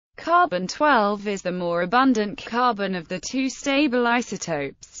Carbon-12 is the more abundant carbon of the two stable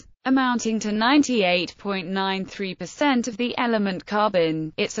isotopes, amounting to 98.93% of the element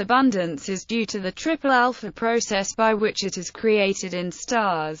carbon. Its abundance is due to the triple alpha process by which it is created in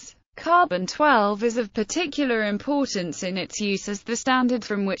stars. Carbon-12 is of particular importance in its use as the standard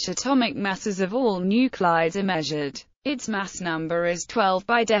from which atomic masses of all nuclides are measured. Its mass number is 12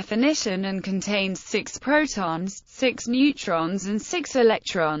 by definition and contains 6 protons, 6 neutrons and 6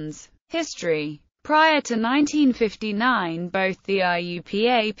 electrons. History. Prior to 1959, both the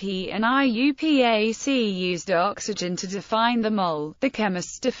IUPAP and IUPAC used oxygen to define the mole, the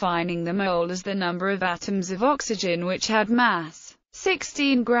chemists defining the mole as the number of atoms of oxygen which had mass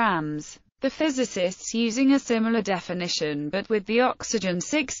 16 grams. The physicists using a similar definition but with the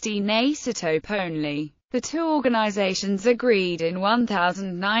oxygen-16 isotope only. The two organizations agreed in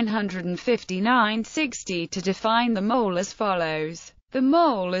 1959-60 to define the mole as follows. The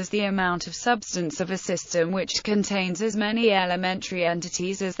mole is the amount of substance of a system which contains as many elementary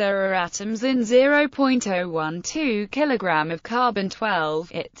entities as there are atoms in 0.012 kg of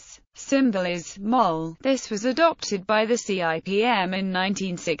carbon-12. Its symbol is mol. This was adopted by the CIPM in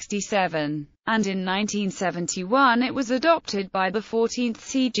 1967, and in 1971 it was adopted by the 14th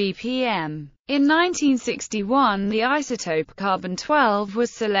CGPM. In 1961 the isotope carbon-12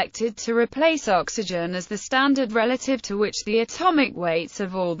 was selected to replace oxygen as the standard relative to which the atomic weights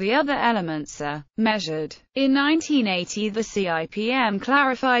of all the other elements are measured. In 1980 the CIPM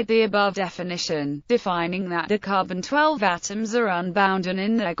clarified the above definition, defining that the carbon-12 atoms are unbound and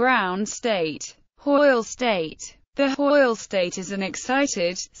in their ground state, Hoyle state. The Hoyle state is an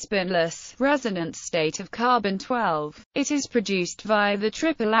excited, spinless, resonance state of carbon-12. It is produced via the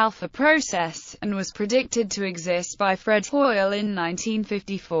triple alpha process, and was predicted to exist by Fred Hoyle in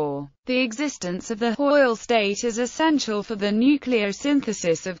 1954. The existence of the Hoyle state is essential for the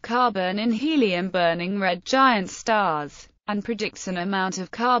nucleosynthesis of carbon in helium-burning red giant stars, and predicts an amount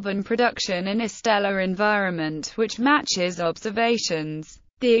of carbon production in a stellar environment which matches observations.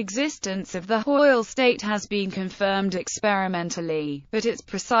 The existence of the Hoyle state has been confirmed experimentally, but its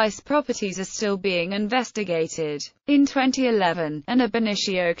precise properties are still being investigated. In 2011, an ab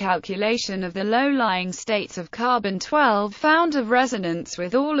initio calculation of the low-lying states of carbon-12 found a resonance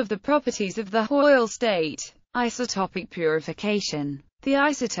with all of the properties of the Hoyle state. Isotopic purification. The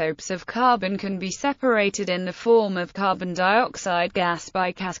isotopes of carbon can be separated in the form of carbon dioxide gas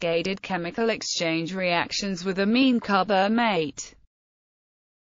by cascaded chemical exchange reactions with amine carbamate.